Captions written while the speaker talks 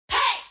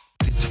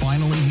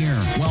finally here.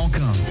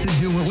 Welcome to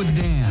Do It With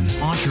Dan.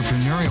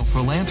 Entrepreneurial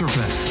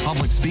philanthropist,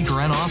 public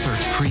speaker and author,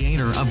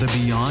 creator of the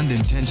Beyond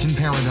Intention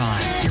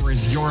Paradigm. Here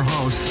is your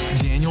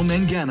host, Daniel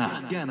Mangena.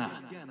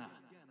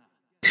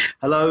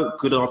 Hello,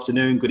 good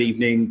afternoon, good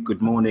evening,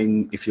 good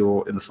morning if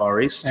you're in the Far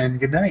East. And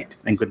good night.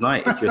 And good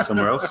night if you're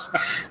somewhere else.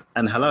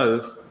 And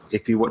hello,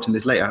 if you're watching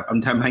this later.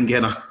 I'm Dan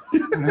Mangena.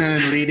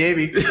 And Lee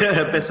Davey.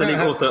 Best-selling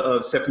author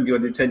of Stepping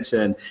Beyond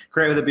Intention,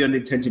 creator of the Beyond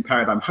Intention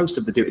Paradigm, host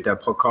of the Do It Dan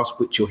podcast,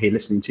 which you're here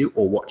listening to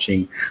or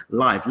watching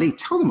live. Lee,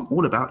 tell them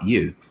all about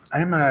you.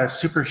 I'm a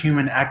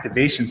superhuman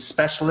activation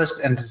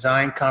specialist and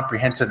design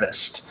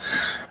comprehensivist.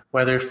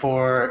 Whether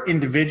for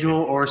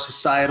individual or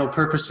societal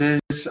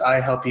purposes, I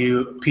help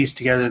you piece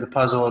together the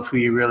puzzle of who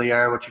you really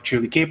are, what you're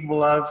truly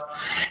capable of,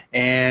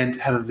 and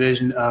have a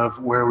vision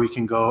of where we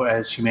can go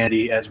as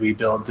humanity as we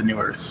build the new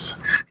Earth.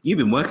 You've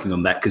been working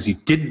on that because you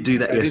didn't do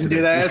that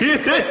yesterday. I didn't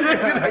do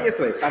that yesterday.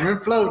 Yesterday. I'm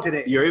in flow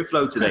today. You're in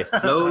flow today.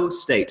 Flow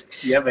state.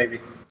 Yeah, baby.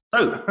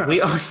 So we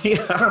are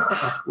here.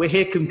 We're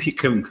here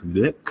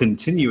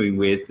continuing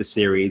with the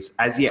series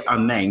As Yet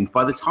Unnamed.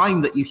 By the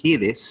time that you hear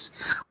this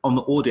on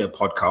the audio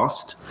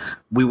podcast,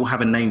 we will have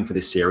a name for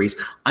this series.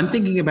 I'm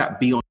thinking about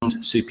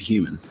Beyond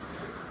Superhuman.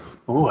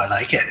 Oh, I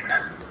like it.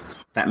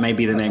 That may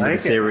be the name of the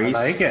series.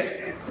 I like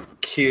it.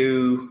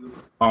 Cue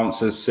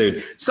answers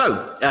soon.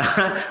 So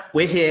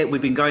we're here.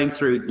 We've been going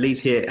through.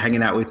 Lee's here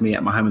hanging out with me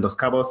at my home in Los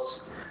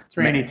Cabos. It's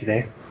rainy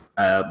today.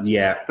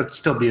 Yeah. But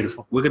still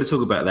beautiful. We're going to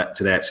talk about that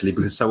today, actually,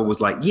 because someone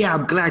was like, yeah,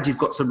 I'm glad you've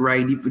got some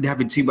rain. You've been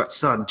having too much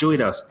sun.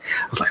 Join us.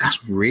 I was like,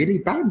 that's really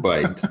bad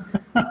mind.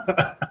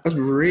 That's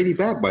really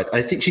bad mind.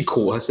 I think she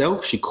caught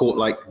herself. She caught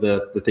like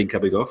the thing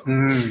coming off.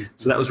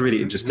 So that was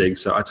really interesting.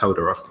 So I told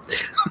her off.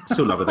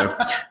 Still love her though.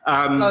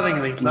 Loving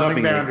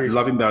boundaries.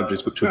 Loving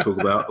boundaries, which we'll talk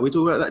about. Are we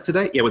talking about that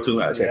today? Yeah, we're talking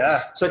about that today.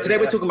 Yeah. So today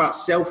we're talking about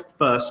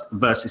self-first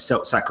versus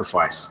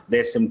self-sacrifice.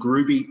 There's some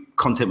groovy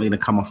content we're going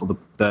to come off of the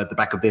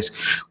back of this.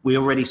 We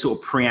already sort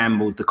of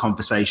preambled the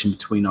conversation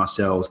between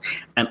ourselves,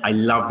 and I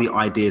love the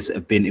ideas that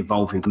have been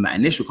evolving from that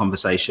initial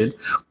conversation.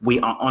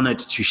 We are honored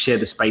to share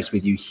the space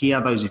with you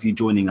here, those of you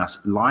joining us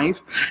live.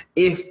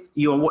 If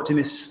you are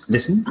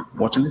listening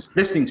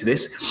to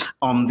this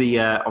on the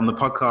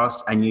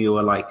podcast, and you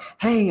are like,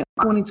 hey,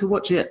 I'm wanting to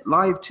watch it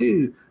live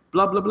too,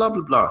 blah, blah, blah,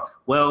 blah, blah.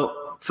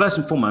 Well, first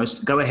and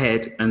foremost, go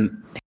ahead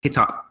and hit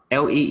up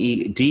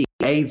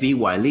LEEDAVY,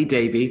 Lee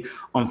Davey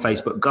on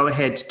Facebook. Go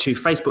ahead to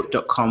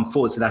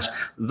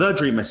facebook.com/The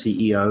Dreamer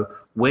CEO,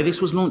 where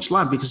this was launched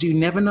live, because you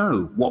never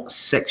know what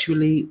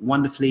sexually,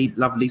 wonderfully,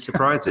 lovely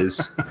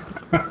surprises.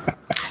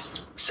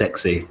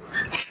 Sexy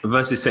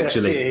versus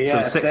sexually. Sexy,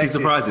 yeah, so sexy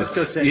surprises.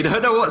 You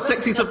don't know what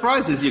sexy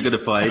surprises you're going to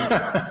find.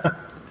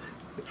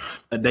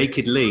 A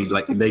naked Lee,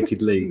 like a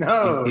naked Lee.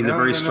 No, he's a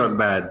very strong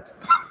man.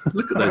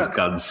 Look at those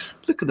guns.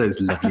 Look at those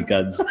lovely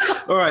guns.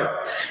 All right.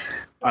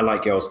 I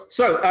like girls.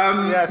 So,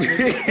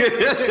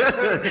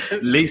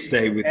 Lee,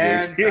 stay with me.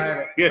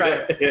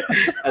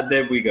 And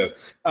then we go.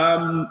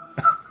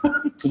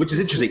 Which is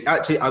interesting.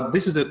 Actually,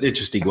 this is an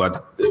interesting one.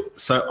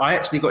 So I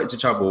actually got into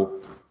trouble.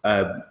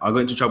 I got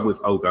into trouble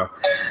with Olga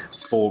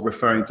for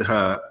referring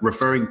to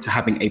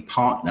having a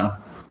partner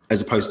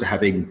as opposed to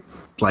having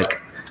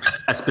like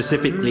a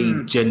specifically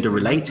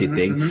gender-related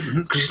thing.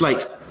 Because she's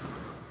like,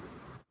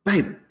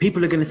 babe,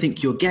 people are going to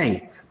think you're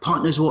gay.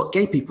 Partner's what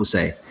gay people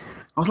say.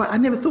 I was like, I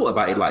never thought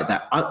about it like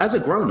that. As a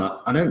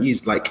grown-up, I don't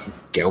use like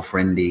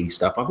girlfriendy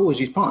stuff. I've always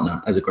used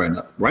partner as a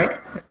grown-up, right?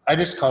 I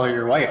just call her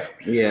your wife.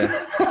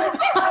 Yeah.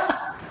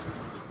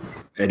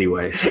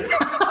 Anyway,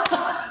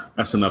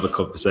 that's another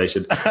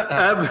conversation.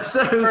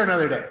 For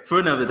another day. For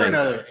another day.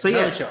 So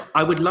yeah, show.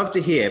 I would love to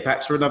hear,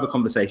 perhaps for another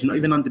conversation, not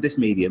even under this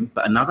medium,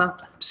 but another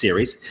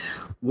series.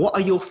 What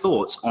are your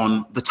thoughts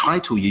on the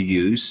title you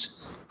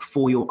use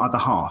for your other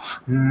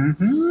half?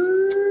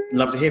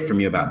 Love to hear from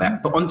you about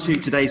that. But on to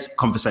today's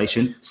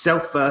conversation,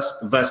 self-first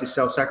versus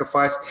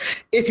self-sacrifice.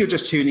 If you're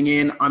just tuning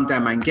in, I'm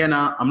Dan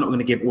Mangena. I'm not going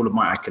to give all of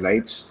my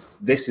accolades.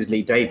 This is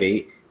Lee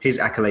Davey. His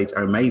accolades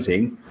are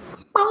amazing.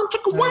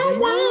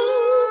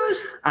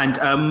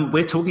 And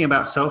we're talking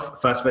about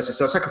self-first versus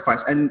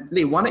self-sacrifice. And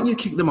Lee, why don't you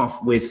kick them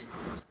off with,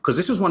 because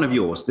this was one of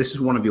yours. This is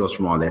one of yours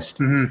from our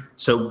list.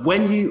 So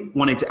when you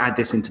wanted to add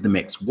this into the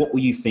mix, what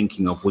were you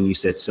thinking of when you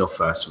said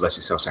self-first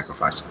versus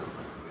self-sacrifice?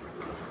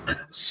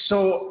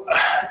 So,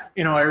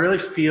 I really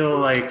feel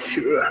like,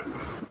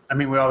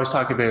 we always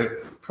talk about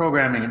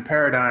programming and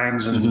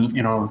paradigms and,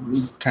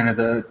 kind of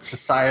the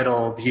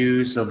societal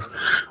views of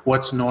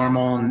what's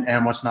normal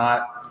and what's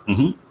not.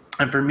 And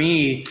for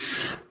me,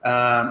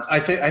 I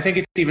think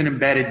it's even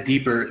embedded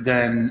deeper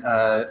than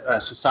a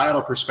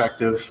societal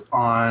perspective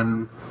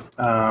on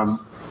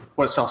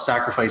what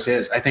self-sacrifice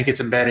is. I think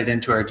it's embedded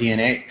into our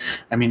DNA.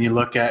 You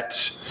look at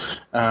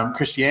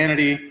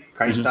Christianity.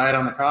 Christ died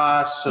on the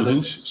cross,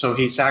 so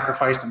he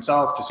sacrificed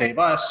himself to save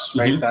us,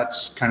 right?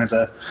 That's kind of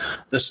the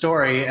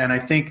story. And I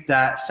think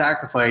that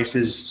sacrifice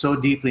is so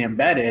deeply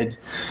embedded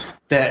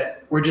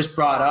that we're just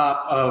brought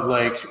up of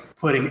like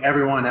putting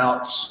everyone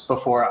else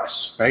before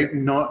us, right?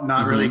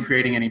 Not really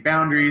creating any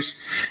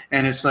boundaries.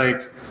 And it's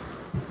like,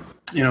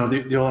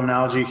 the old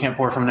analogy, you can't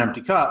pour from an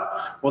empty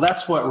cup. Well,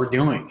 that's what we're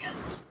doing,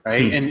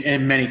 right?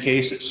 In many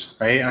cases,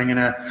 right? I'm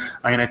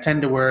gonna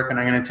tend to work, and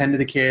I'm gonna tend to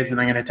the kids,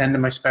 and I'm gonna tend to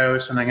my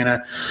spouse, and I'm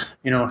gonna,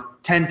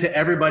 tend to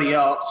everybody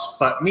else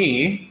but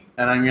me.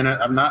 And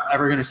I'm not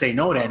ever gonna say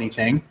no to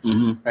anything,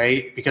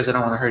 right? Because I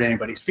don't want to hurt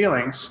anybody's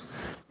feelings.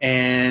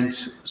 And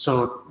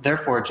so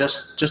therefore,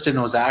 just in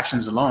those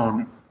actions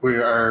alone, we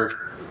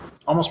are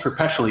almost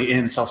perpetually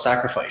in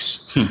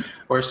self-sacrifice.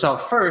 Where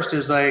self-first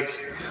is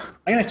like,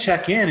 I'm going to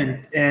check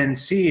in and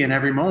see in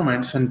every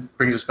moment, and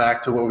brings us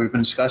back to what we've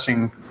been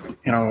discussing,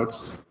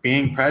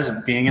 being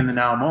present, being in the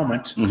now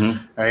moment,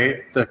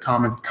 right? The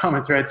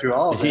common thread through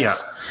all of this. Yeah.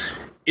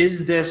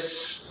 Is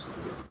this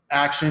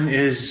action,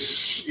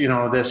 is,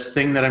 this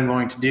thing that I'm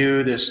going to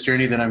do, this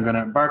journey that I'm going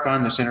to embark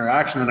on, this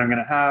interaction that I'm going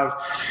to have,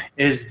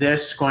 is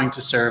this going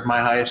to serve my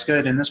highest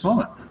good in this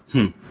moment?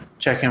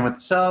 Check in with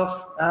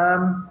self.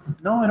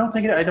 No, I don't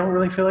think I don't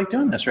really feel like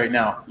doing this right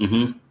now.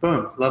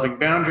 Boom. Loving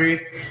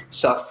boundary,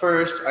 self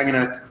first. I'm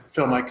going to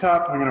fill my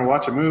cup. I'm going to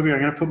watch a movie. I'm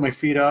going to put my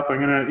feet up. I'm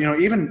going to,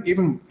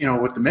 even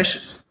with the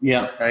mission.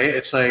 Yeah. Right.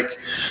 It's like,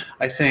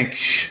 I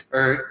think,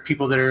 or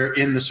people that are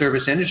in the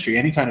service industry,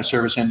 any kind of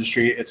service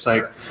industry, it's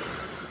like,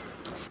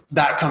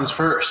 that comes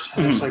first.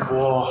 And it's like,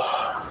 well,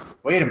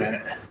 wait a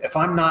minute. If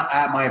I'm not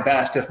at my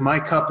best, if my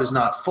cup is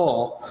not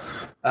full,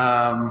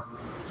 I'm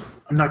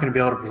not going to be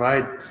able to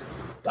provide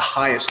the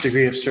highest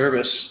degree of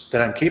service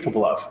that I'm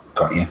capable of.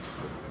 Got you.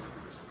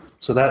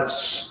 So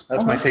that's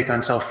my take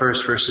on self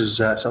first versus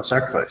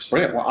self-sacrifice.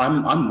 Brilliant. Well,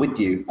 I'm with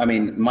you. I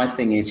mean, my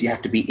thing is you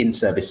have to be in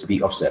service to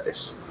be of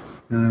service.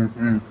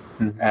 I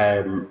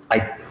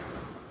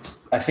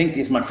think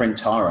it's my friend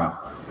Tara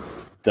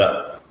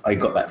that I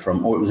got that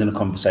from, or it was in a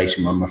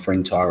conversation with my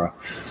friend Tara.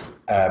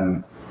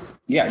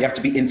 You have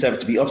to be in service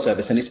to be of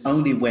service, and it's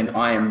only when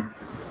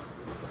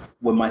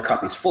my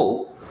cup is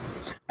full.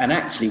 And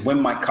actually,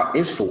 when my cup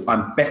is full,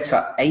 I'm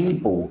better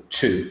able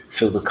to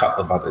fill the cup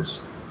of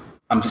others.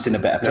 I'm just in a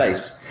better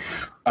place,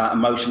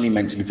 emotionally,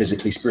 mentally,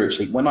 physically,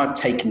 spiritually. When I've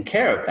taken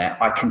care of that,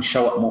 I can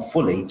show up more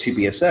fully to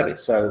be of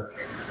service. So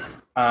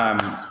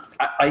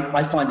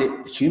I find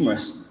it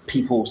humorous,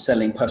 people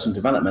selling personal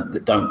development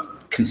that don't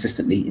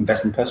consistently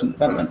invest in personal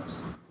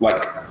development.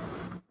 Like,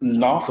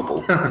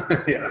 laughable.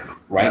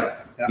 Right?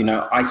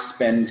 Yeah. I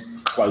spend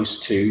close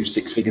to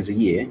 6 figures a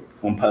year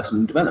on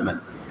personal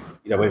development.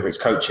 Whether it's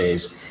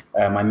coaches,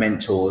 my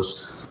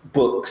mentors,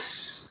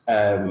 books,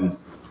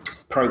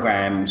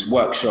 programs,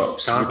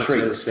 workshops,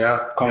 retreats,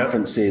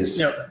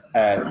 conferences.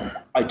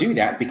 I do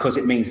that because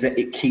it means that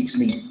it keeps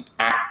me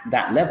at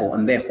that level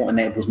and therefore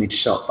enables me to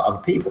show up for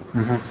other people.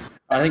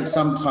 I think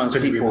sometimes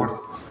people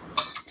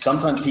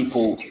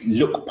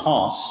look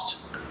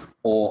past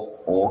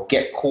or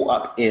get caught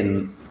up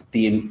in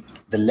the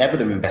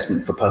level of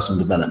investment for personal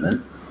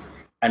development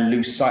and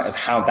lose sight of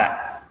how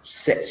that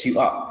sets you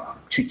up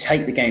to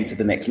take the game to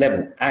the next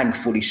level and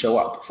fully show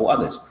up for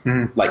others.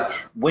 Like,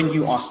 when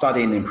you are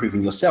studying and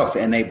improving yourself,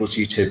 it enables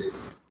you to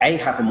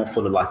have a more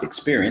fuller life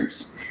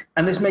experience.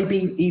 And this may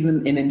be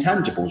even in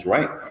intangibles,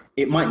 right?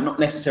 It might not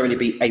necessarily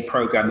be a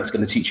program that's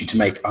going to teach you to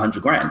make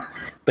 100 grand,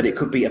 but it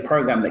could be a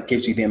program that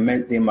gives you the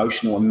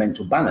emotional and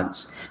mental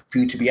balance for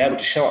you to be able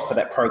to show up for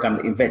that program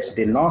that you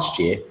invested in last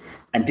year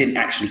and didn't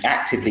actually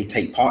actively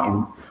take part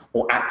in,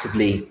 or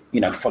actively,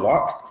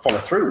 follow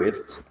through with,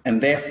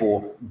 and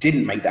therefore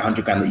didn't make that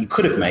 100 grand that you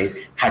could have made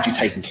had you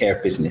taken care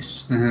of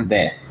business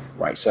there,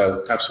 right?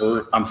 So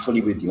absolutely, I'm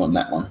fully with you on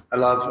that one. I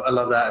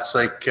love that. It's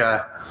like,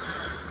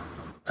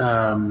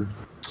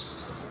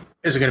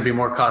 is it going to be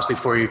more costly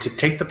for you to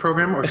take the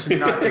program or to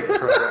not take the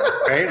program?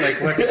 Right?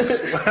 Like,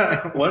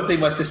 one thing,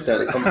 my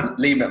sister,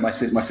 my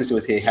sister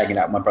was here hanging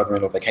out. My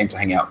brother-in-law, they came to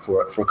hang out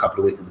for a couple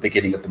of weeks at the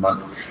beginning of the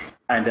month,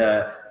 and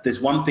there's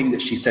one thing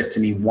that she said to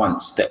me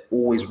once that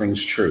always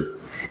rings true.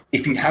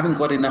 If you haven't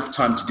got enough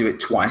time to do it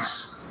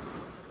twice,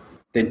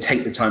 then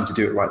take the time to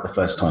do it right the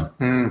first time.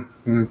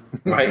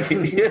 Right?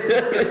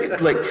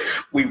 Like,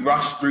 we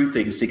rush through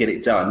things to get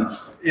it done.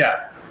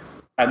 Yeah.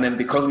 And then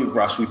because we've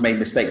rushed, we've made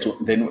mistakes,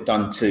 they're not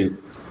done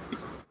to,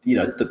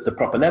 the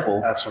proper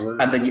level.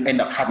 Absolutely. And then you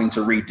end up having to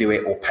redo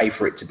it or pay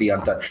for it to be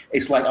undone.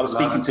 It's like, I was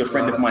speaking to a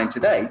friend of mine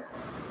today,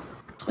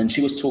 and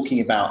she was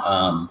talking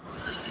about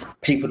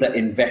people that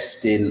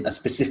invest in a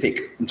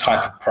specific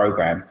type of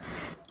program.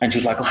 And she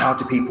was like, well, how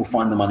do people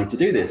find the money to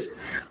do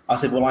this? I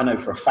said, well, I know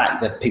for a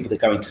fact that people that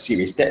go into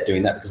serious debt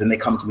doing that, because then they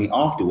come to me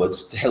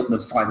afterwards to help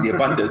them find the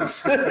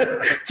abundance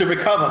to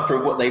recover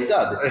from what they've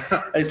done.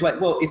 And it's like,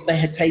 well, if they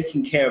had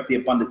taken care of the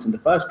abundance in the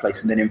first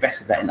place and then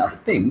invested that in other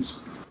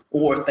things,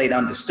 or if they'd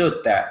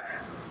understood that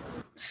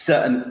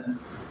certain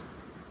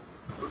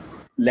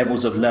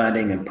levels of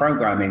learning and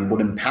programming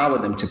would empower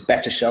them to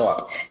better show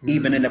up,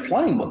 even in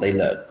applying what they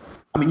learn.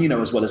 I mean,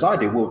 as well as I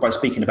do, we're both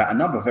speaking about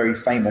another very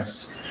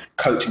famous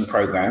coaching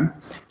program.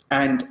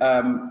 And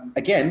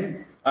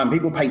again,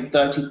 people pay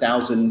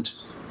 30,000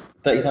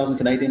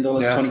 Canadian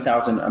dollars,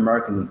 20,000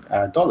 American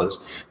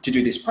dollars to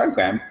do this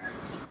program.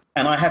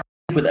 And I have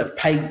people that have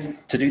paid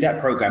to do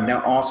that program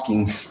now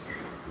asking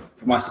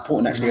for my support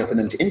and actually helping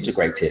them to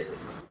integrate it.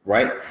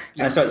 right?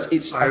 And so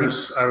it's I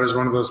was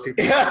one of those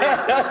people who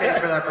paid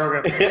for that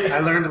program. I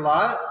learned a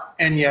lot,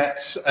 and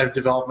yet I've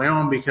developed my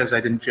own because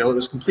I didn't feel it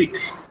was complete.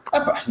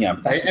 Yeah,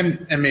 Right?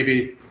 And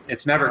maybe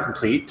it's never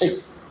complete.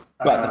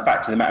 But the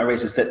fact of the matter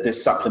is that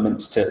there's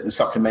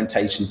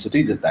supplementation to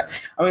do that.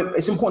 I mean,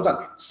 it's important.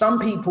 Some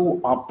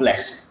people are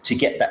blessed to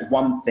get that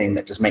one thing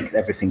that just makes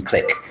everything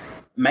click.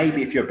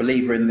 Maybe if you're a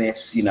believer in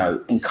this,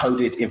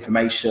 encoded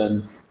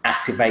information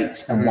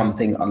activates and one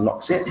thing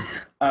unlocks it.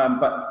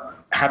 But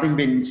having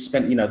been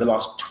spent, the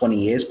last 20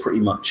 years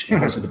pretty much in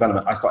personal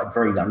development, I started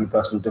very young in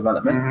personal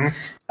development.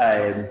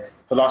 The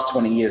last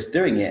 20 years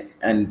doing it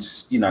and,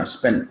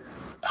 spent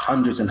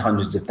hundreds and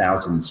hundreds of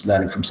thousands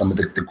learning from some of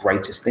the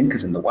greatest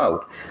thinkers in the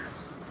world.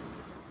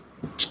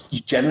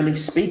 Generally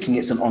speaking,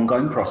 it's an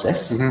ongoing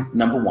process,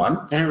 number one.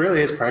 And it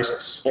really is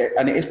priceless.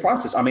 And it is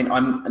priceless. I mean,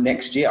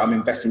 next year, I'm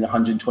investing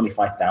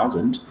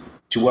 $125,000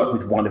 to work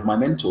with one of my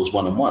mentors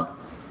one-on-one.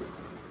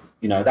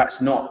 That's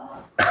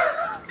not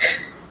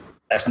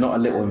that's not a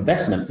little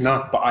investment.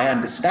 No. But I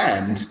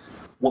understand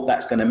what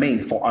that's going to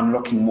mean for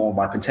unlocking more of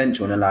my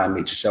potential and allowing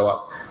me to show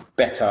up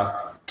better,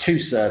 to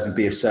serve and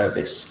be of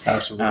service.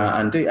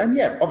 Absolutely. And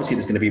yeah, obviously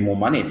there's going to be more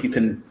money. If you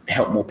can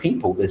help more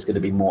people, there's going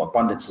to be more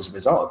abundance as a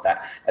result of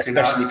that,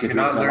 especially if you're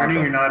not learning,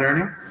 you're not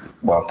earning.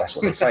 Well, that's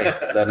what they say.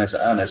 Learners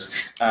are earners.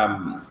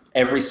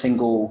 Every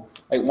single,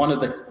 one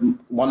of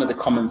the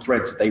common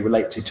threads that they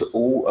relate to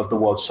all of the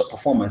world's top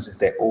performers is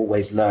they're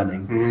always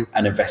learning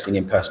and investing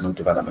in personal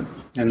development.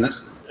 And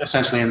that's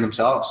essentially in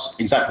themselves.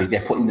 Exactly.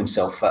 They're putting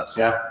themselves first.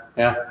 Yeah.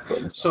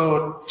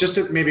 So just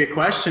maybe a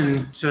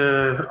question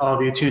to all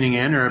of you tuning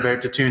in or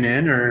about to tune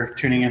in or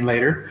tuning in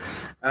later.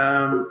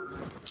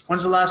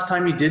 When's the last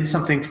time you did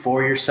something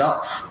for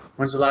yourself?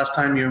 When's the last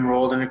time you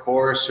enrolled in a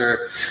course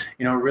or,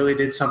 really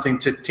did something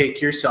to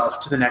take yourself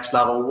to the next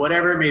level,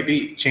 whatever it may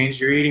be, changed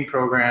your eating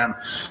program,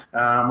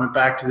 went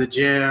back to the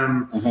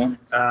gym,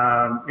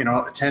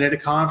 attended a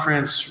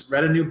conference,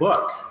 read a new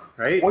book,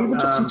 right? Or even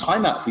took some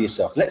time out for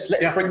yourself. Let's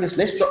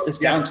drop this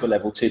down to a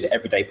level to the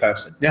everyday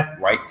person. Yeah.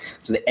 Right.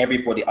 So that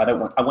everybody, I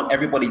want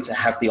everybody to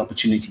have the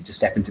opportunity to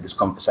step into this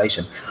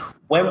conversation.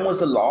 When was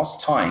the last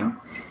time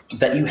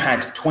that you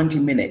had 20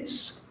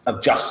 minutes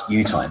of just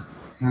you time?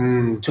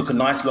 Took a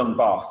nice long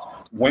bath,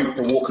 went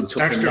for a walk and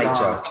took in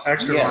nature.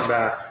 Long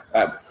bath.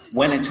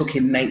 Went and took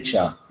in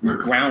nature,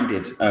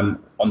 grounded on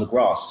the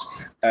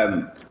grass.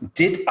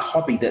 Did a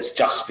hobby that's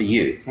just for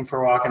you. Went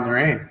for a walk in the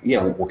rain.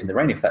 Yeah, walk in the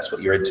rain if that's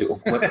what you're into.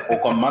 Or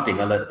gone mudding.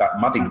 I learned about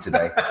mudding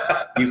today.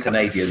 You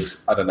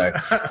Canadians, I don't know.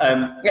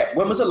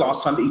 When was the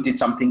last time that you did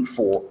something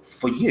for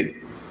you?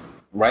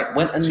 Right?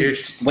 Went to your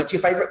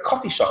favorite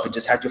coffee shop and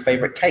just had your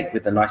favorite cake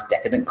with a nice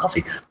decadent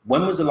coffee.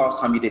 When was the last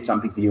time you did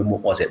something for you and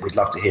what was it? We'd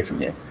love to hear from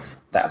you.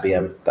 That'd be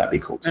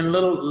cool too. And a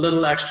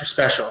little extra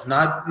special,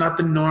 not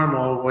the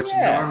normal what you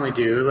normally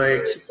do.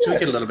 Like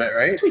tweak it a little bit,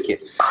 right? Tweak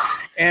it.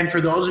 And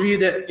for those of you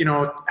that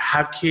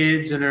have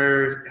kids and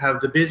have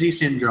the busy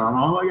syndrome,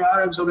 oh my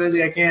God, I'm so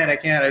busy, I don't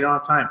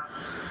have time.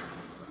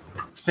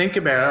 Think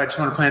about it. I just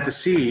want to plant the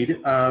seed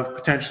of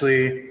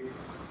potentially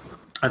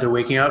either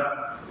waking up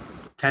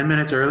 10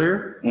 minutes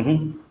earlier,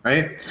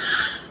 right?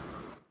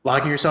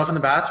 Locking yourself in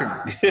the bathroom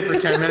for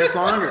 10 minutes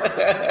longer.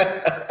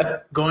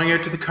 Going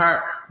out to the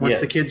car once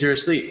the kids are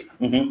asleep,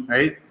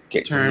 right?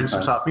 Turn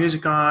some soft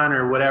music on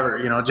or whatever.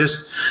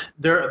 Just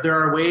there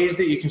are ways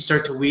that you can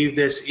start to weave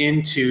this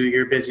into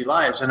your busy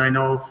lives. And I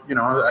know,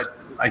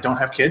 I don't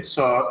have kids,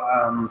 so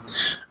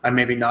I'm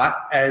maybe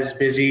not as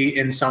busy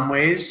in some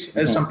ways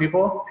as some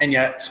people. And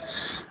yet,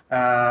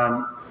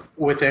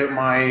 without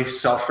my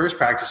self-first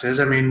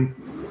practices, I mean,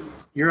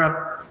 you're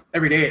up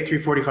every day at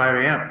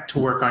 3:45 a.m. to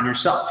work on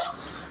yourself,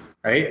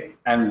 right?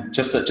 And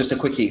just a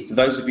quickie, for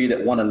those of you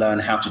that want to learn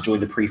how to join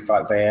the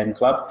Pre-5 AM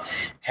Club,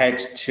 head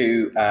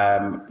to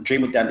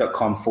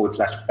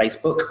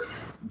dreamwithdan.com/Facebook.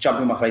 Jump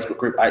in my Facebook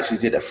group. I actually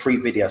did a free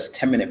video, it's a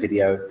 10-minute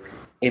video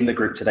in the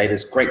group today.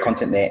 There's great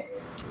content there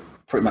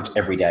pretty much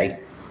every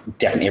day,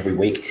 definitely every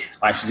week.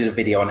 I actually did a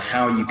video on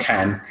how you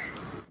can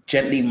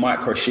gently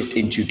micro shift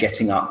into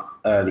getting up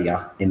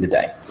earlier in the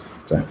day.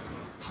 So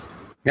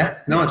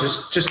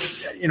just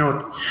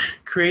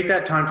create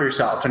that time for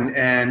yourself.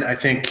 And I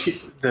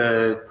think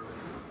the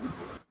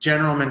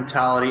general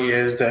mentality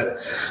is that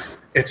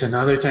it's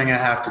another thing I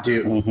have to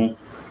do.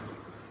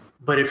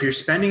 But if you're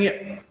spending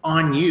it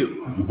on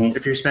you,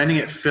 if you're spending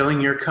it filling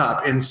your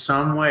cup in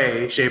some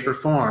way, shape, or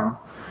form,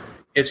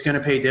 it's going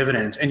to pay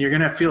dividends and you're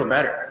going to feel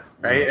better,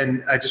 right?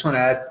 And I just want to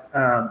add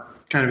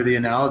kind of the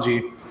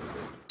analogy.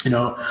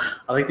 I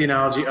like the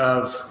analogy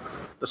of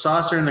the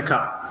saucer and the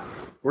cup.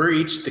 We're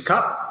each the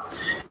cup.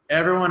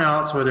 Everyone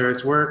else, whether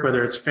it's work,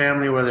 whether it's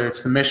family, whether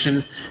it's the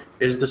mission,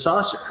 is the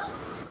saucer.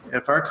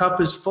 If our cup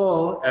is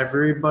full,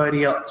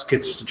 everybody else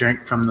gets to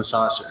drink from the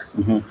saucer,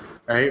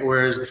 right?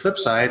 Whereas the flip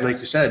side, like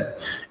you said,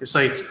 it's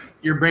like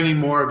you're bringing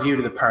more of you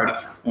to the party.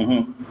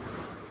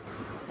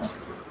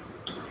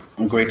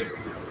 Agreed.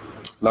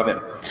 Love it.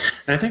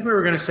 And I think we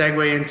were going to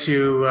segue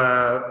into,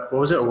 what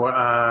was it?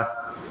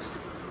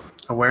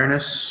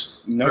 Awareness.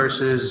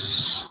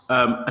 versus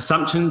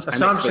assumptions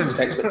and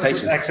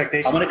expectations.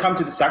 Expectations. I want to come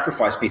to the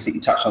sacrifice piece that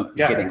you touched on at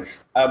the beginning.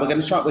 We're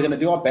going to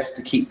do our best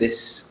to keep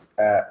this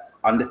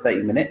under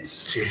 30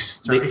 minutes.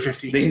 Jeez, 30,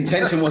 50. The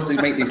intention was to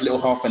make these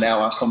little half an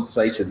hour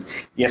conversations.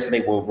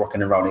 Yesterday we were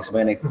rocking and rolling, so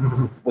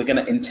we're going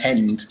to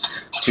intend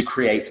to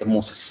create a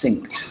more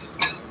succinct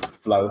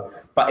flow.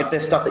 But if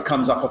there's stuff that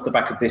comes up off the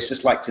back of this,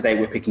 just like today,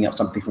 we're picking up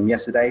something from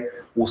yesterday,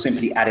 we'll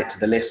simply add it to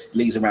the list.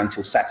 Lee's around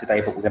till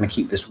Saturday, but we're going to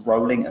keep this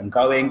rolling and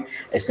going.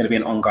 It's going to be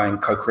an ongoing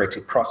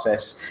co-creative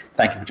process.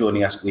 Thank you for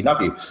joining us. We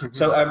love you.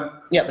 So,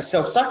 the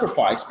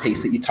self-sacrifice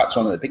piece that you touched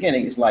on at the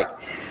beginning is like,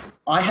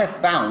 I have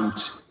found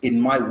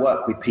in my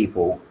work with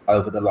people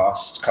over the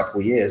last couple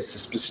of years,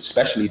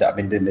 especially that I've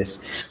been doing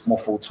this more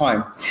full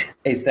time,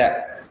 is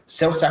that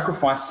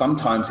self-sacrifice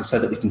sometimes is so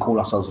that we can call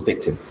ourselves a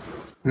victim.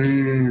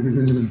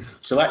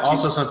 So actually,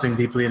 also something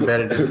deeply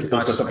embedded.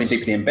 Also something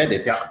deeply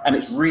embedded. Yeah. And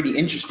it's really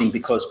interesting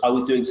because I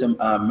was doing some,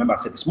 remember I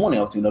said this morning,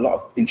 I was doing a lot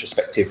of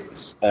introspective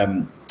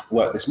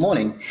work this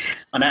morning,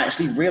 and I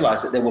actually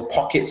realized that there were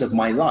pockets of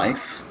my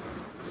life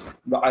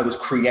that I was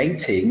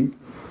creating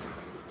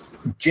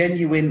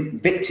genuine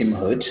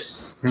victimhood,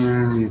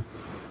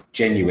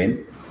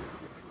 genuine,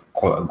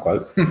 quote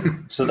unquote,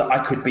 so that I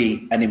could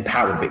be an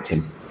empowered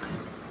victim.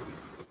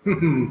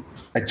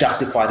 A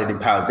justified and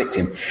empowered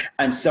victim.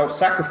 And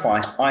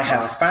self-sacrifice, I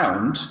have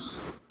found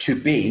to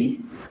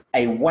be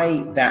a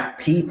way that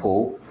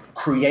people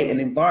create an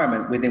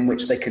environment within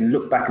which they can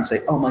look back and say,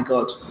 oh my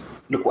God,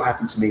 look what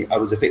happened to me. I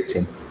was a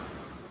victim.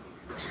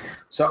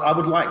 So I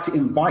would like to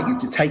invite you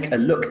to take a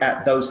look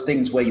at those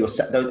things where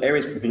those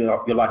areas of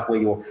your life where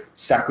you're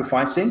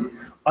sacrificing.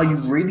 Are you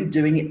really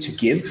doing it to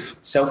give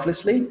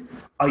selflessly?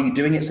 Are you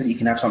doing it so that you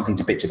can have something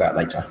to bitch about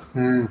later?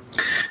 And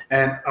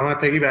I want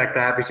to piggyback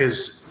that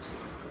because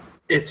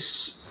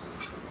it's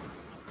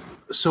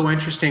so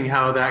interesting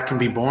how that can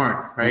be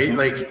born, right? Mm-hmm.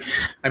 Like,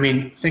 I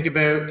mean, think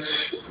about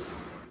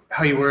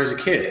how you were as a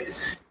kid.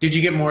 Did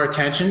you get more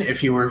attention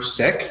if you were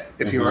sick,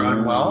 if you were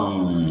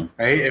unwell,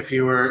 right? If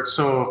you were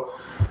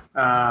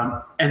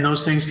and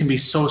those things can be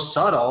so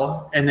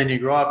subtle, and then you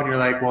grow up and you're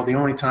like, well, the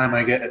only time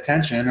I get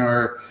attention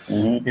or,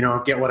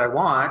 get what I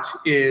want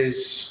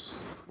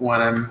is when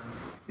I'm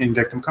in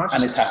victim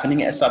consciousness. And it's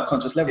happening at a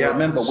subconscious level. Yeah,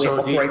 remember, we're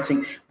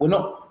operating, we're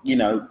not,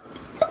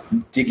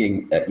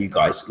 digging at you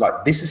guys.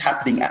 Like, this is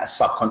happening at a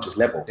subconscious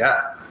level.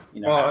 Yeah.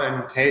 Well,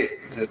 and hey,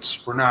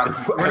 we're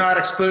not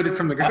excluded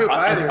from the group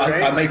either,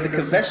 right? I made the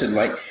confession,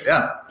 right?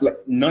 Yeah. Like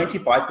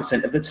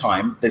 95% of the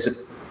time, there's a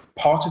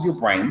part of your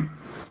brain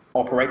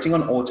operating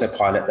on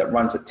autopilot that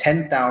runs at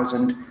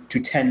 10,000 to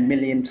 10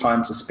 million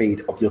times the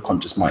speed of your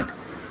conscious mind.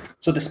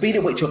 So the speed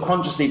at which you're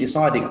consciously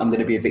deciding, I'm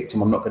going to be a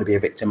victim, I'm not going to be a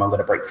victim, I'm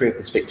going to break free of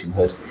this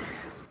victimhood.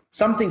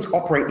 Something's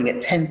operating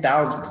at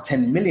 10,000 to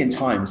 10 million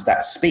times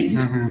that speed,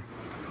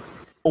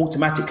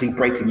 automatically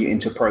breaking you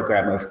into a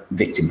program of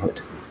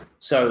victimhood.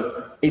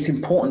 So it's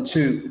important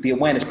to the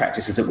awareness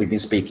practices that we've been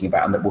speaking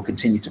about and that we'll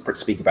continue to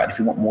speak about. If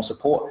you want more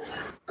support,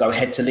 go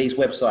ahead to Lee's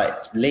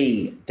website,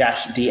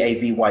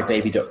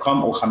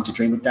 lee-davydavy.com or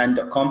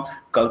hunterdreamwithdan.com.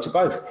 Go to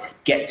both.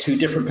 Get two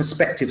different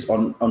perspectives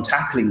on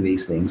tackling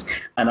these things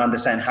and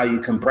understand how you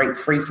can break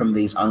free from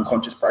these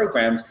unconscious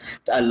programs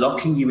that are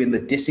locking you in the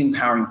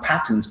disempowering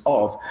patterns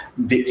of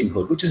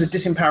victimhood, which is a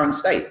disempowering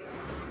state.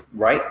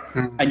 Right?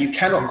 And you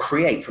cannot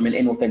create from an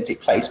inauthentic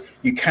place.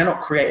 You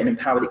cannot create an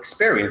empowered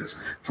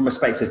experience from a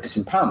space of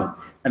disempowerment.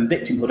 And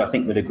victimhood, I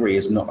think, would agree,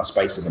 is not a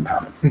space of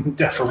empowerment.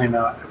 Definitely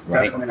not.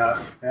 Right? Definitely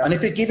not. Yeah. And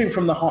if you're giving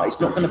from the heart, it's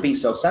not going to be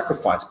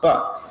self-sacrifice.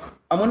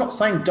 And we're not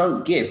saying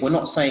don't give. We're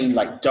not saying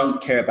like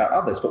don't care about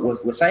others. But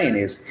what we're saying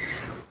is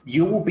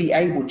you will be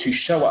able to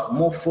show up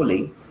more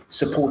fully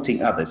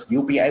supporting others.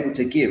 You'll be able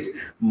to give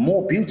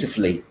more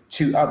beautifully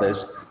to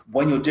others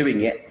when you're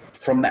doing it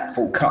from that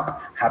full cup,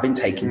 having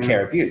taken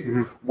care of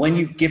you. When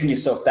you've given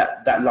yourself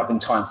that loving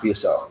time for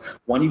yourself,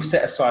 when you've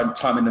set aside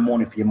time in the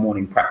morning for your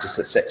morning practice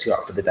that sets you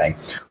up for the day,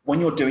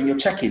 when you're doing your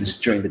check-ins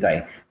during the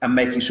day and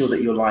making sure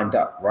that you're lined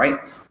up, right?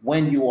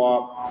 When you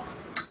are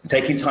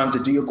taking time to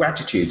do your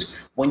gratitudes,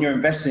 when you're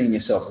investing in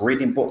yourself,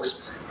 reading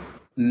books,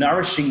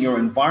 nourishing your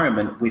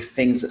environment with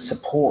things that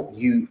support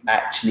you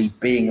actually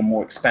being a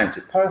more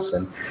expansive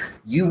person,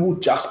 you will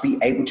just be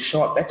able to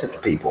show up better for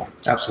people.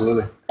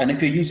 Absolutely. And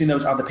if you're using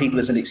those other people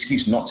as an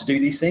excuse not to do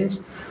these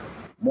things,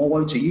 more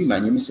woe to you,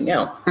 man. You're missing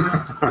out.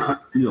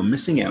 You're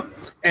missing out.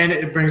 And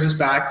it brings us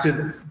back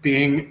to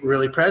being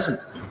really present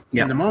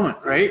in the moment,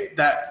 right?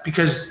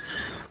 Because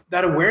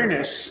that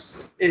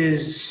awareness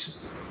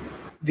is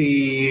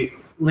the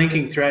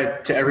linking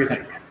thread to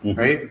everything,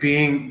 right?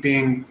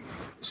 Being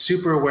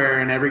super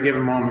aware in every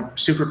given moment,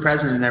 super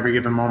present in every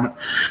given moment,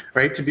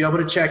 right? To be able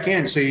to check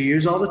in. So you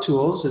use all the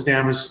tools, as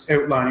Dan was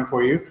outlining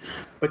for you,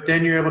 but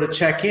then you're able to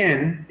check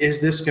in, is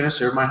this going to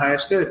serve my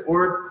highest good?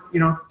 Or,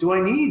 do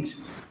I need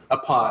a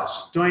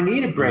pause? Do I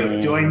need a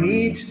break? Do I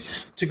need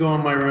to go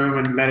in my room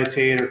and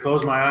meditate or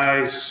close my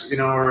eyes,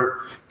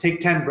 or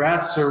take 10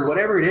 breaths or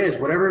whatever it is,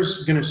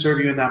 whatever's going to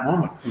serve you in that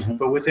moment.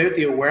 But without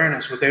the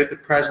awareness, without the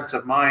presence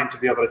of mind to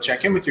be able to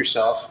check in with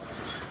yourself,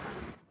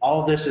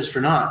 all of this is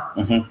for naught,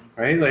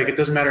 right? Like it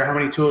doesn't matter how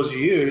many tools you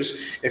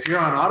use. If you're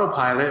on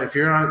autopilot, if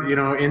you're on,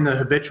 in the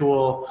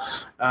habitual,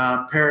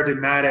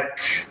 paradigmatic,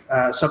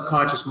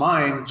 subconscious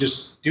mind,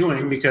 just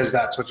doing because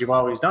that's what you've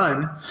always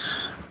done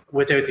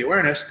without the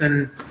awareness,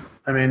 then,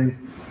 I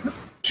mean,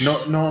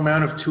 no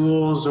amount of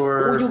tools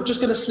or you're just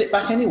going to slip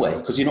back anyway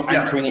because you're not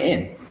anchoring it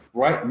in.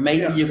 Right?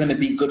 Maybe you're going to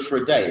be good for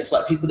a day. It's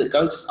like people that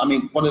go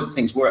to, one of the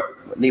things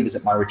Lee was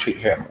at my retreat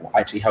here. I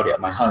actually held it at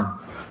my home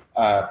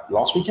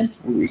last weekend,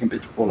 or the weekend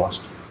before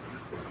last?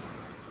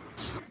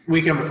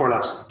 Weekend before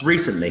last.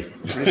 Recently.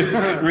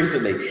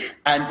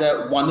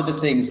 And one of the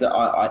things that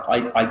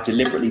I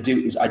deliberately do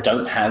is I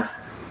don't have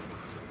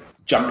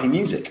jumping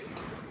music.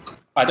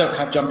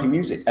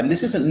 And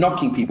this isn't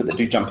knocking people that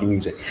do jumping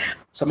music.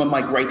 Some of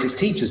my greatest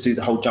teachers do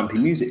the whole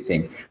jumping music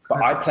thing.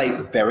 But I play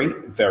very,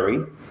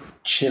 very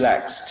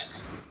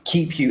chillaxed,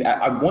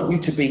 I want you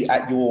to be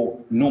at your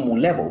normal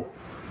level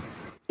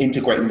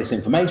integrating this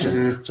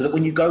information so that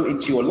when you go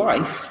into your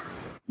life,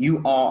 you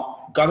are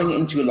going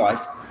into your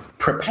life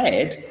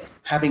prepared,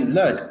 having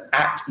learned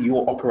at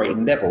your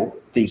operating level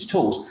these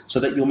tools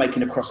so that you're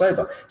making a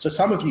crossover. So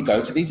some of you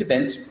go to these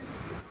events,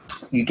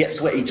 you get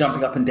sweaty,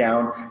 jumping up and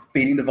down,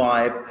 feeling the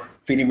vibe,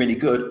 feeling really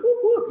good.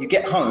 You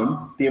get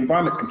home, the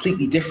environment's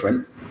completely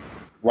different,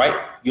 right?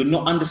 You're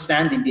not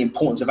understanding the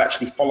importance of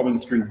actually following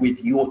through with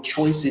your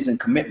choices and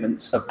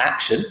commitments of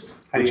action.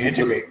 How do you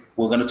integrate?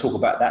 We're going to talk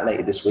about that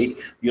later this week.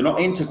 You're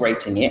not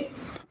integrating it.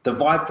 The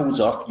vibe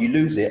falls off, you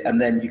lose it, and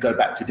then you go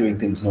back to doing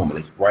things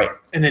normally, right?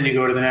 And then you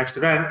go to the next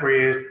event where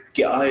you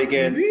get high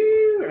again,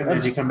 and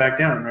then you come back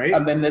down, right?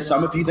 And then there's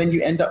some of you, then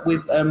you end up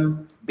with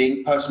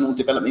being personal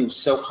development,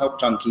 self-help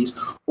junkies,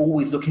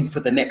 always looking for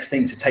the next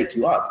thing to take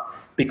you up.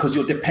 Because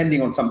you're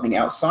depending on something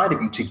outside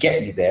of you to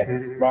get you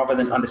there, rather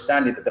than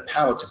understanding that the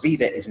power to be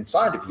there is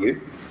inside of you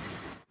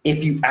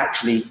if you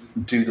actually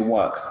do the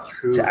work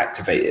to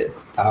activate it.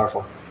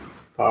 Powerful.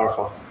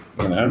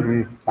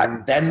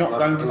 Like they're not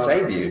going to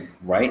save you,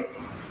 right?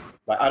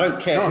 Like I don't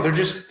care. No,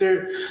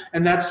 they're,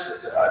 and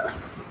that's.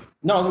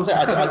 No, I was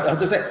going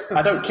to say,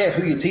 I don't care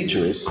who your teacher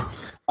is.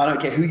 I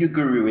don't care who your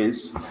guru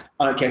is.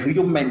 I don't care who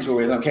your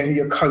mentor is. I don't care who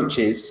your coach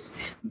is.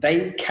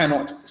 They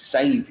cannot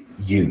save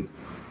you.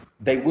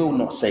 They will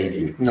not save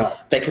you. No.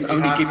 They can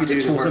only give you the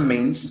tools and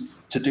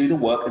means to do the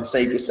work and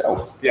save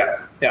yourself.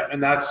 Yeah.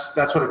 And that's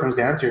what it comes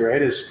down to,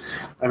 right?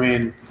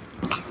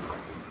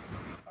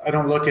 I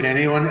don't look at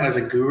anyone as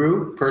a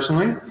guru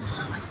personally.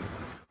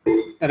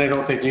 And I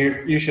don't think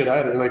you should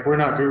either. Like, we're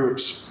not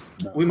gurus.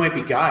 No. We might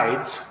be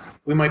guides.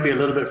 We might be a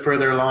little bit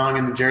further along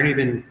in the journey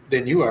than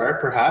you are,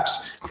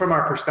 perhaps, from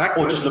our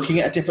perspective. Or just looking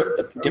at a different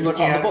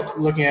part of the book.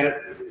 Looking at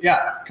it,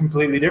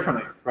 completely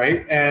differently,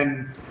 right?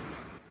 And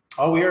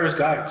all we are is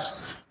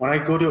guides. When I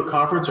go to a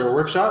conference or a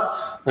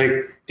workshop,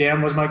 like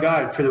Dan was my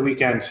guide for the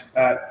weekend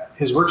at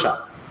his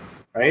workshop,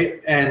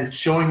 right? And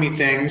showing me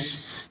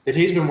things that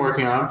he's been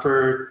working on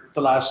for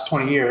the last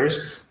 20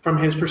 years from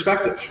his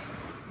perspective.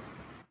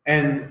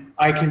 And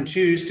I can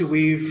choose to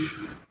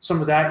weave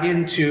some of that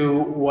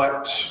into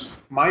what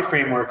my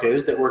framework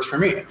is that works for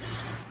me.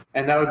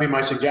 And that would be my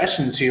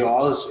suggestion to you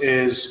all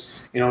is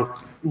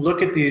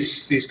look at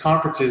these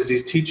conferences,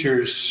 these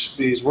teachers,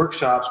 these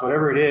workshops,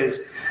 whatever it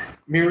is,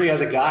 merely as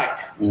a guide,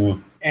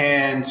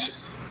 and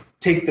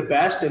take the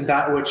best and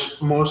that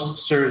which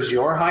most serves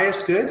your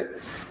highest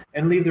good,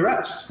 and leave the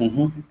rest.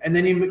 And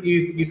then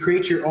you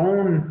create your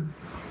own,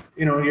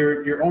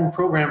 your own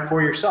program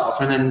for yourself.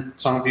 And then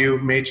some of you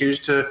may choose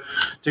to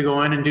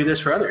go in and do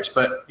this for others.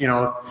 But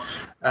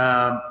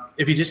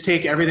if you just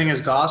take everything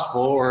as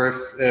gospel, or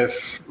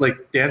if like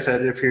Dan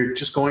said, if you're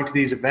just going to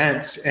these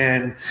events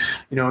and,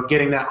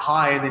 getting that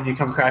high, and then you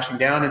come crashing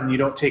down and you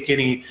don't take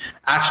any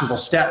actionable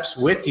steps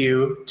with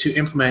you to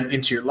implement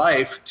into your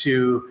life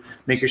to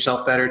make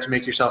yourself better, to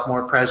make yourself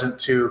more present,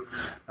 to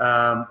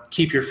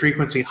keep your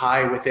frequency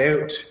high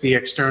without the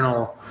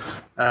external,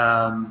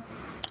 inputs,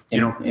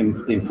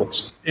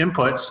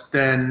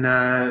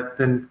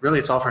 then really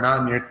it's all for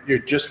naught, and you're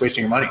just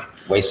wasting your money.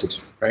 Wasted.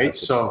 Right?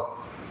 So,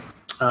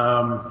 do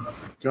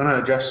you want to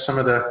address some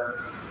of the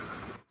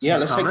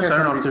let's take care of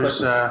some of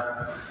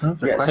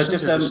these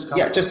questions.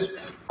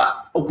 Just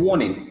a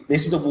warning.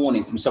 This is a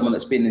warning from someone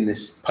that's been in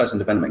this personal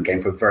development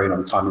game for a very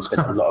long time and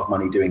spent a lot of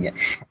money doing it.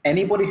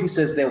 Anybody who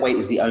says their way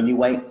is the only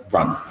way,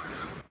 run.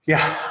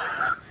 Yeah.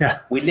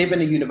 We live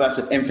in a universe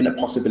of infinite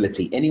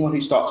possibility. Anyone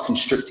who starts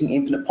constricting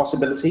infinite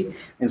possibility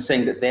and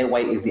saying that their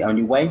way is the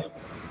only way,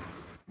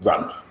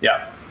 run.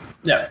 Yeah.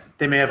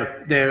 They may have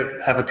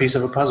a piece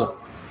of a puzzle.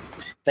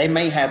 They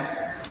may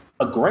have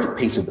a great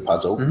piece of the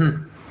puzzle,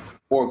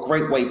 or a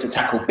great way to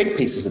tackle big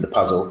pieces of the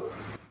puzzle.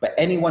 But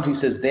anyone who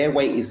says their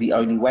way is the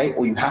only way,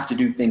 or you have to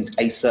do things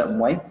a certain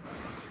way,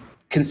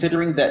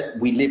 considering that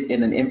we live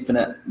in an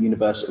infinite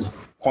universe of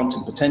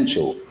quantum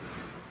potential,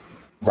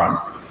 run.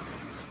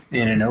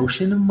 In an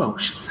ocean of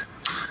motion.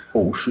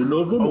 Ocean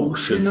of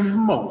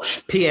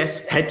emotion.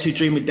 P.S. Head to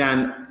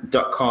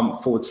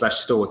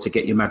dreamwithdan.com/store to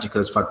get your Magical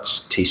as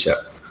Fudge t-shirt.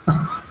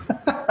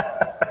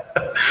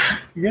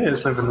 You're good at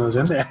slipping those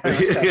in there.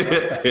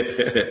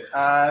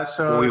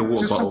 So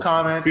just some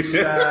comments.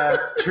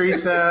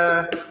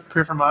 Teresa,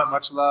 Career from Up,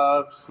 much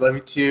love. Love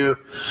you too.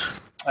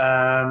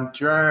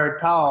 Gerard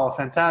Powell,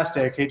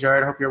 fantastic. Hey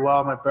Gerard, hope you're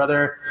well. My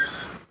brother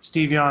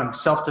Steve Young,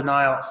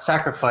 self-denial,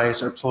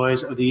 sacrifice, or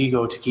ploys of the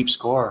ego to keep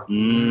score.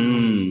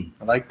 I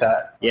like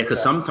that. Yeah,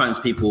 because sometimes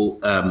people,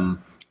 and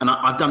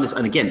I've done this,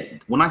 and again,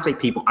 when I say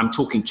people, I'm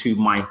talking to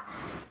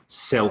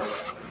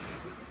myself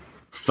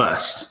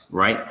first,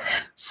 right?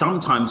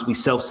 Sometimes we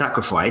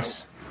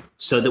self-sacrifice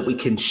so that we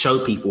can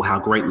show people how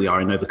great we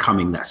are in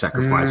overcoming that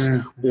sacrifice,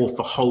 or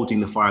for holding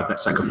the fire of that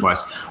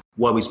sacrifice.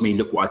 Woe is me,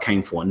 look what I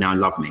came for, now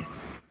love me,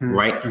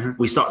 right?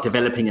 We start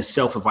developing a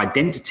self of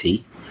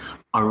identity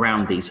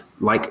around these,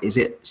 like, is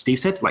it Steve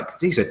said? Like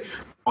Steve said,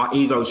 our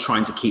ego is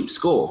trying to keep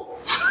score.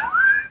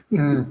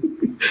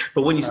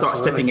 But when you start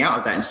stepping out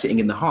of that and sitting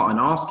in the heart and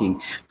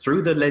asking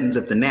through the lens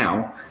of the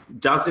now,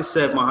 does this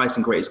serve my highest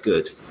and greatest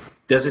good?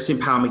 Does this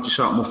empower me to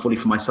show up more fully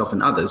for myself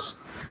and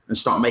others, and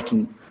start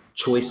making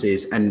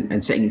choices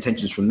and setting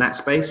intentions from that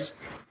space?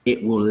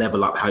 It will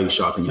level up how you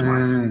show up in your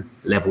life.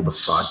 Level the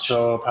fudge.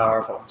 So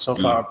powerful. So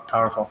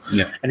powerful.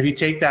 Yeah. And if you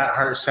take that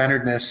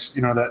heart-centeredness,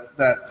 you know,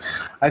 that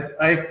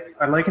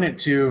I liken it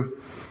to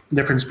the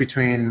difference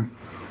between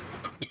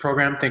the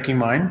program thinking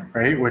mind,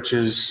 right, which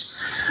is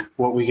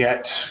what we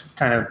get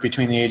kind of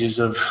between the ages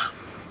of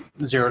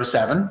 0 to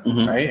 7,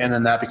 right? And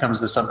then that becomes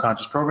the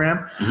subconscious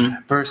program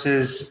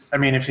versus, I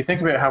mean, if you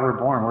think about how we're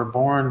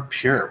born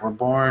pure. We're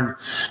born,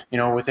 you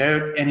know,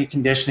 without any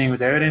conditioning,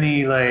 without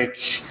any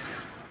like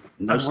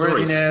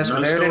unworthiness,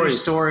 without any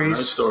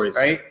stories,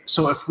 right?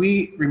 So if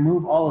we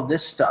remove all of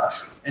this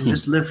stuff and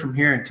just live from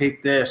here and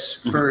take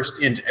this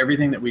first into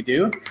everything that we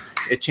do,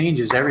 it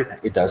changes everything.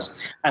 It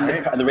does. And,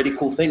 right? And the really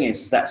cool thing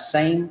is that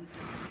same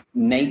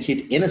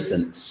naked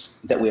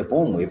innocence that we're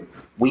born with,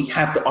 we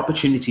have the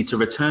opportunity to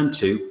return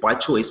to by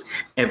choice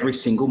every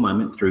single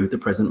moment through the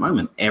present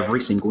moment, every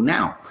single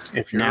now.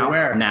 If you're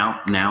aware. Now.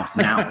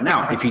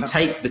 If you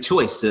take the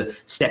choice to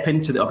step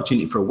into the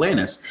opportunity for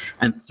awareness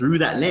and through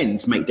that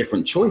lens make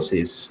different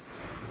choices,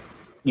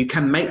 you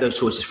can make those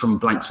choices from a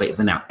blank slate of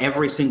the now.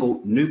 Every single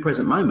new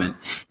present moment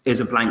is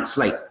a blank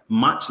slate,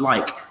 much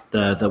like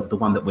the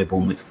one that we're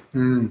born with.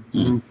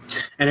 And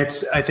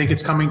I think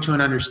it's coming to an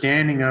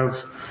understanding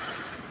of,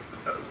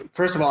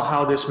 first of all,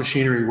 how this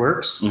machinery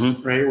works,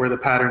 right? Where the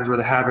patterns, where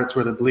the habits,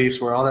 where the beliefs,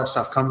 where all that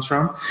stuff comes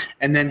from,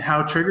 and then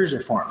how triggers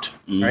are formed,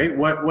 right?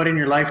 What in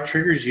your life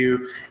triggers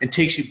you and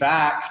takes you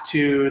back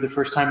to the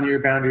first time that your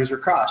boundaries were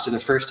crossed, or the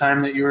first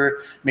time that you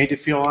were made to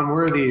feel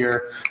unworthy,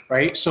 or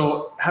right?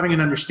 So having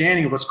an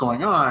understanding of what's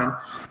going on,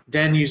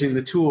 then using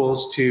the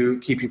tools to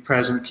keep you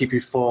present, keep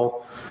you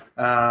full.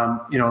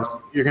 You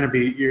know, you're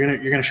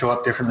gonna show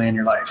up differently in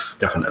your life.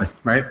 Definitely,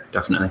 right?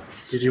 Definitely.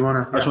 Did you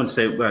want to? I just want to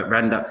say,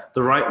 Randa,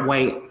 the right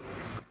way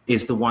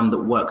is the one that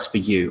works for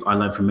you. I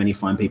learned from many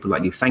fine people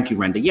like you. Thank you,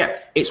 Randa. Yeah,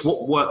 it's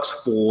what works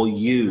for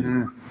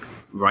you,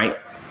 right?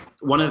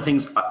 One of the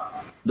things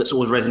that's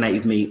always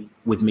resonated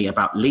with me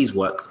about Lee's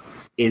work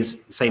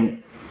is the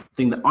same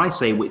thing that I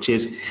say, which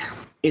is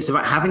it's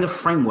about having a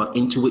framework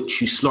into which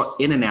you slot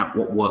in and out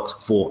what works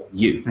for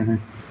you,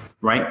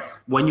 right?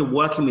 When you're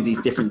working with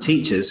these different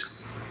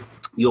teachers,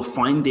 you're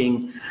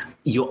finding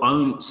your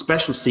own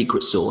special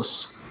secret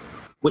sauce,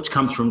 which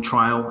comes from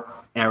trial,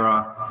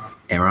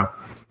 error,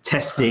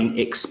 testing,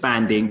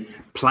 expanding,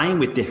 playing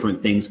with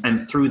different things,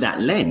 and through that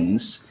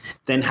lens,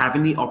 then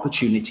having the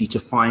opportunity to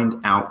find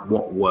out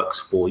what works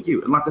for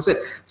you. And like I said,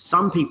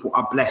 some people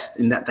are blessed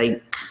in that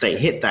they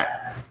hit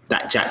that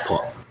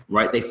jackpot,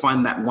 right? They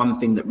find that one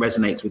thing that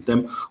resonates with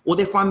them, or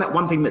they find that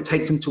one thing that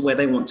takes them to where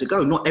they want to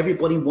go. Not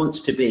everybody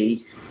wants to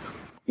be,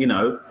 you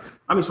know,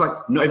 I mean, it's like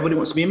not everybody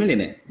wants to be a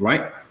millionaire,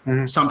 right?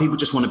 Some people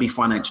just want to be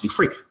financially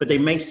free, but they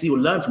may still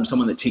learn from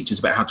someone that teaches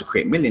about how to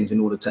create millions in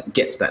order to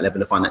get to that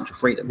level of financial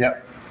freedom. Yeah.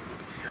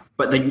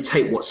 But then you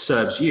take what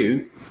serves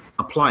you,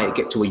 apply it,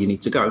 get to where you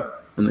need to go,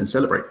 and then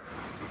celebrate.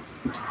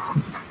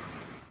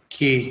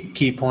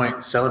 Key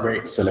point,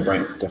 celebrate.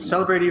 Definitely.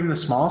 Celebrate even the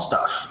small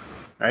stuff,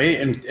 right?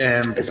 And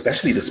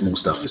especially the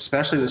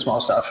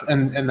small stuff.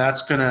 And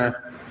that's going to,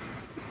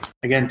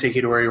 again, take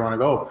you to where you want to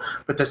go.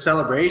 But the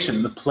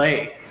celebration, the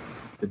play,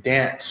 the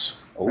dance,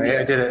 right?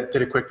 I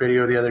did a quick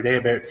video the other day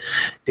about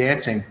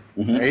dancing,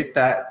 right?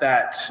 That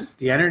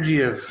the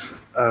energy of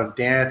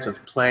dance,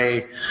 of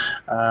play,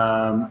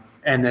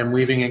 and then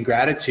weaving in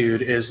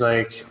gratitude is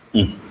like,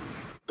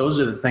 those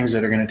are the things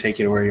that are going to take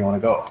you to where you want to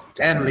go,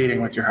 and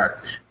leading with your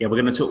heart. Yeah, we're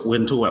going to talk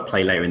about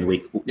play later in the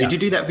week. Did you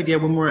do that video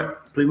when we were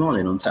at Blue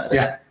Marlin on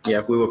Saturday?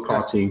 Yeah, we were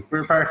partying. We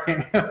were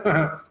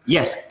partying.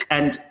 Yes,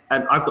 and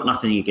I've got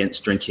nothing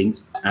against drinking.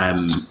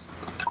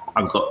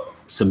 I've got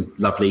some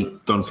lovely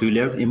Don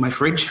Julio in my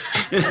fridge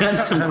and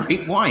some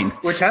great wine,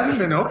 which hasn't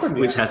been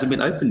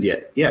opened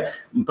yet. Yeah,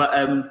 but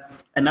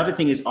another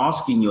thing is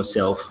asking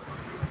yourself,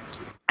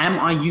 am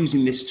I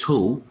using this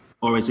tool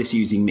or is this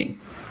using me?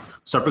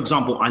 So, for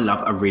example, I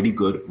love a really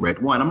good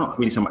red wine. I'm not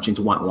really so much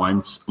into white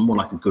wines. I'm more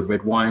like a good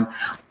red wine.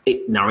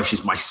 It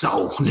nourishes my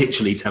soul,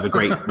 literally, to have a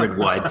great red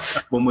wine.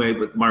 When we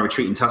were at my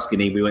retreat in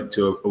Tuscany, we went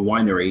to a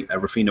winery, a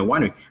Ruffino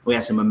winery. We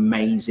had some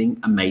amazing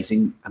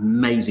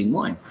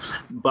wine.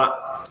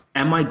 But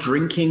am I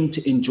drinking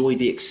to enjoy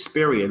the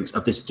experience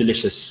of this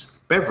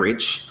delicious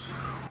beverage,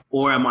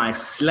 or am I a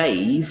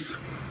slave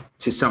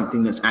to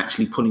something that's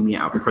actually pulling me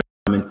out of the present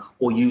moment,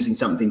 or using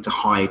something to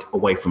hide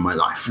away from my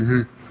life?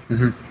 Mm-hmm.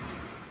 Mm-hmm.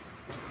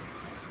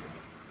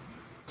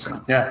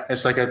 So. Yeah,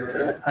 it's like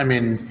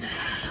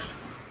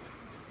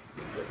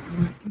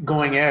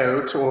going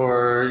out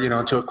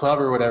or, to a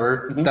club or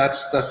whatever, mm-hmm.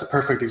 that's the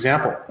perfect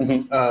example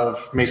mm-hmm.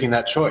 of making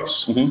that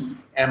choice. Mm-hmm.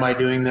 Am I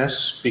doing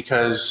this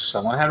because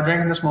I want to have a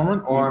drink in this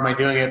moment, or am I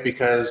doing it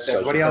because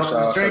everybody else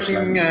is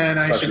drinking and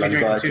I should be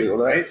drinking too?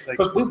 Right?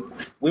 Because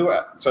we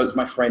were. So it's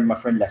my friend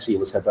Leslie. It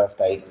was her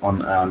birthday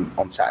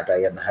on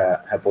Saturday, and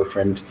her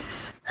boyfriend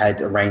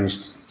had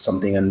arranged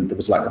something, and there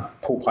was like a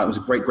pool party. It was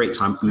a great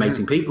time,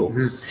 amazing people.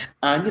 Mm-hmm.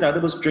 And, there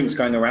was drinks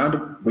going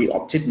around. We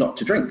opted not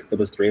to drink. There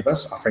was 3 of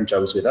us. Our friend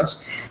Joe was with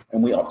us,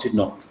 and we opted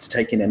not to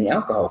take in any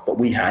alcohol. But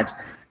we had,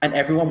 and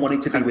everyone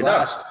wanted to be with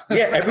us.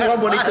 Yeah,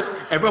 everyone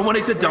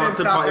wanted to dance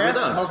and party with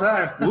us.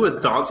 We were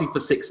dancing for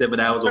 6-7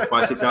 hours or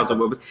 5-6 hours or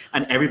whatever,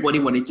 and everybody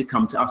wanted to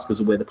come to us because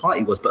of where the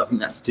party was. But I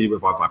think that's to do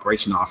with our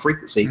vibration, our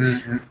frequency,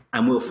 mm-hmm.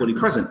 and we were fully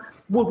present.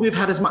 Would we have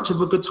had as much of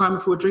a good time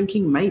if we were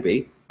drinking?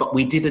 Maybe, but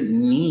we didn't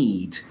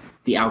need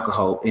the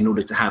alcohol in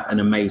order to have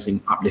an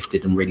amazing,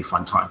 uplifted and really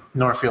fun time.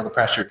 Nor feel the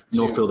pressure.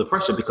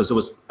 Because there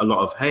was a lot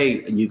of,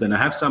 hey, are you going to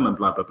have some, and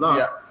blah, blah,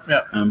 blah.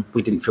 Yeah.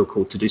 We didn't feel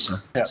called to do so.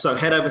 Yeah. So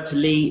head over to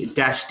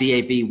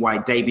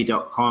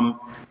lee-davydavy.com.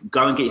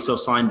 Go and get yourself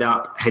signed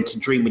up. Head to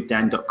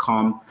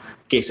dreamwithdan.com.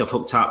 Get yourself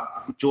hooked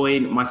up.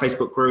 Join my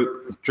Facebook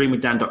group,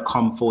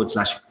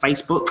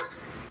 dreamwithdan.com/Facebook.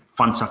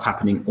 Fun stuff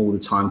happening all the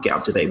time. Get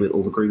up to date with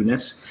all the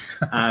grooviness.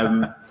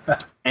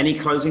 Any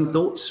closing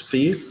thoughts for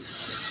you?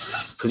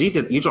 Because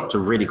you dropped a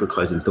really good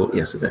closing thought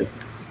yesterday.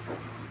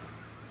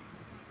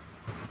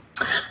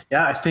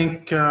 Yeah, I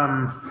think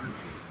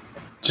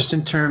just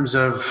in terms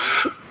of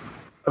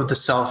the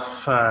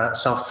self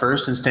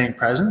first and staying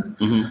present,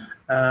 mm-hmm.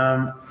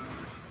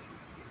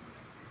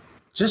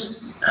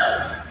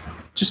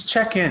 Just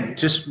check in.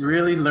 Just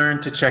really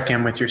learn to check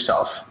in with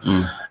yourself.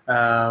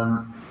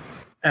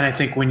 And I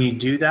think when you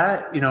do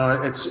that,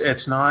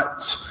 it's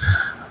not.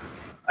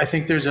 I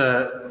think there's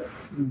a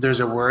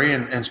worry,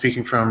 and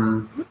speaking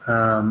from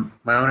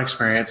my own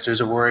experience, there's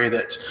a worry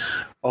that,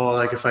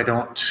 like if I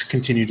don't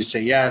continue to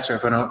say yes, or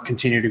if I don't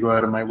continue to go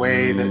out of my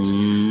way,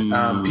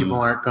 that people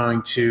aren't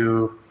going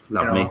to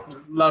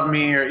love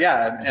me, or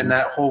and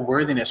that whole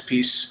worthiness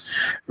piece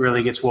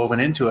really gets woven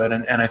into it.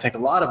 And I think a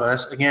lot of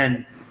us,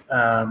 again,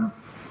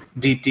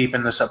 deep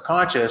in the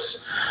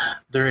subconscious,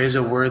 there is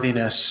a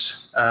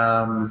worthiness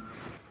element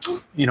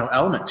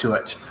to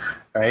it.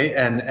 Right.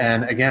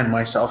 And again,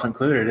 myself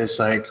included, it's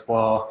like,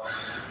 well,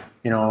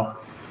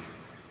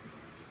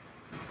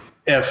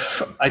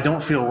 if I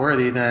don't feel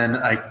worthy, then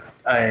I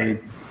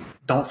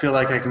don't feel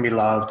like I can be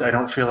loved. I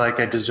don't feel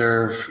like I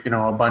deserve,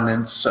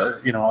 abundance,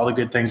 all the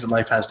good things that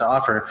life has to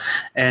offer.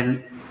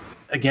 And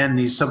again,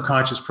 these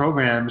subconscious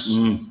programs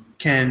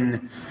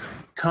can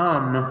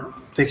come.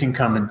 They can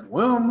come in the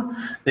womb.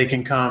 They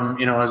can come,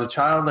 as a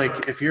child.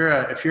 Like if you're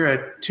a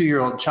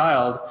 2-year-old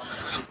child,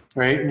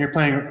 right, and you're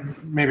playing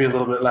maybe a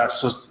little bit less.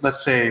 So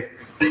let's say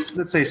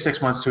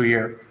 6 months to a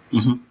year.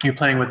 Mm-hmm. You're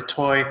playing with a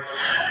toy.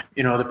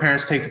 The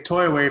parents take the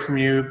toy away from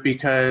you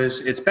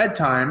because it's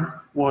bedtime.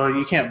 Well,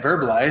 you can't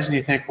verbalize, and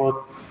you think,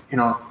 well,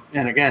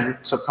 and again,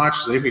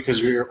 subconsciously,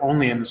 because you're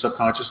only in the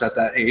subconscious at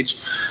that age.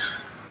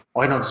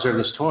 Well, I don't deserve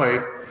this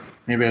toy.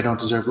 Maybe I don't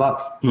deserve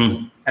love.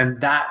 Mm.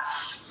 And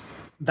that's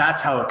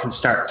how it can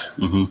start.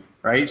 Mm-hmm.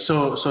 Right.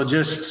 So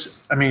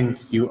just,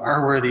 you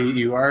are worthy.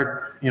 You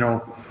are,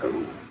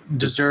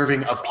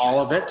 deserving of all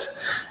of it.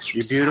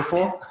 You're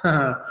beautiful.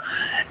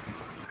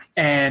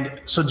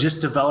 And so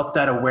just develop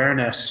that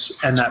awareness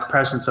and that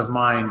presence of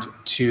mind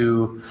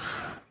to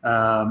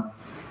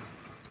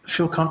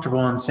feel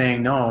comfortable in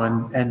saying no,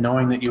 and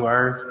knowing that you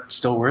are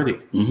still worthy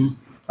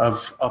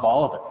of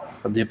all of it,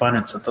 of the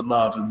abundance, of the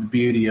love, of the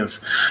beauty, of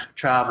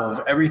travel,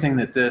 of everything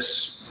that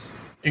this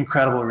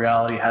incredible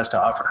reality has to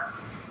offer.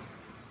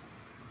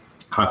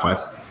 High five.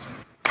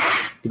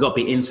 You've got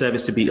to be in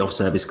service to be of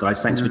service,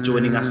 guys. Thanks for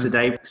joining us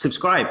today.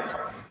 Subscribe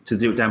to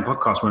Do It With Dan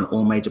podcast. We're on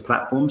all major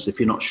platforms. If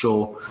you're not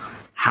sure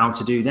how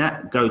to do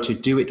that, go to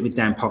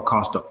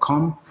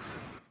doitwithdanpodcast.com.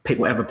 Pick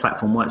whatever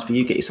platform works for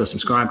you. Get yourself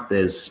subscribed.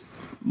 There's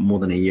more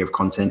than a year of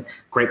content.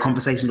 Great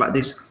conversations like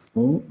this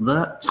all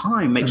the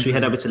time. Make sure you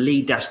head over to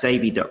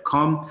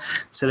lee-davy.com.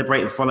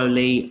 Celebrate and follow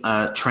Lee.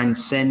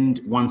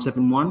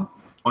 Transcend171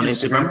 on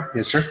Instagram.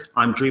 Yes, sir.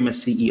 I'm Dreamer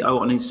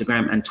CEO on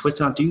Instagram and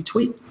Twitter. Do you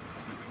tweet?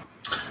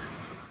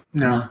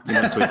 No. You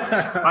never tweet.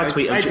 I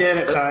tweet. I did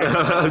at times.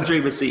 I'm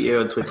Dreamer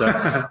CEO on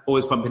Twitter.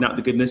 Always pumping out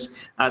the goodness.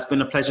 It's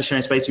been a pleasure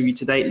sharing space with you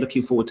today.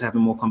 Looking forward to having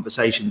more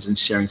conversations and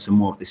sharing some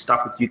more of this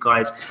stuff with you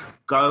guys.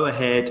 Go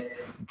ahead,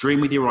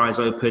 dream with your eyes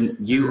open.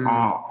 You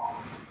are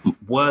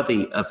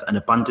worthy of an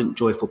abundant,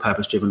 joyful,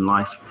 purpose-driven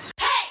life.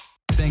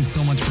 Thanks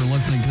so much for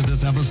listening to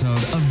this episode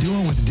of Do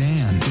It With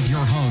Dan with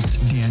your host,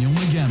 Daniel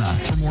McGenna.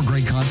 For more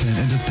great content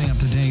and to stay up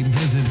to date,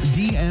 visit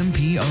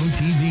dmpotv.com.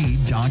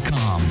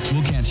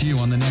 We'll catch you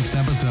on the next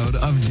episode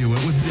of Do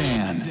It With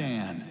Dan.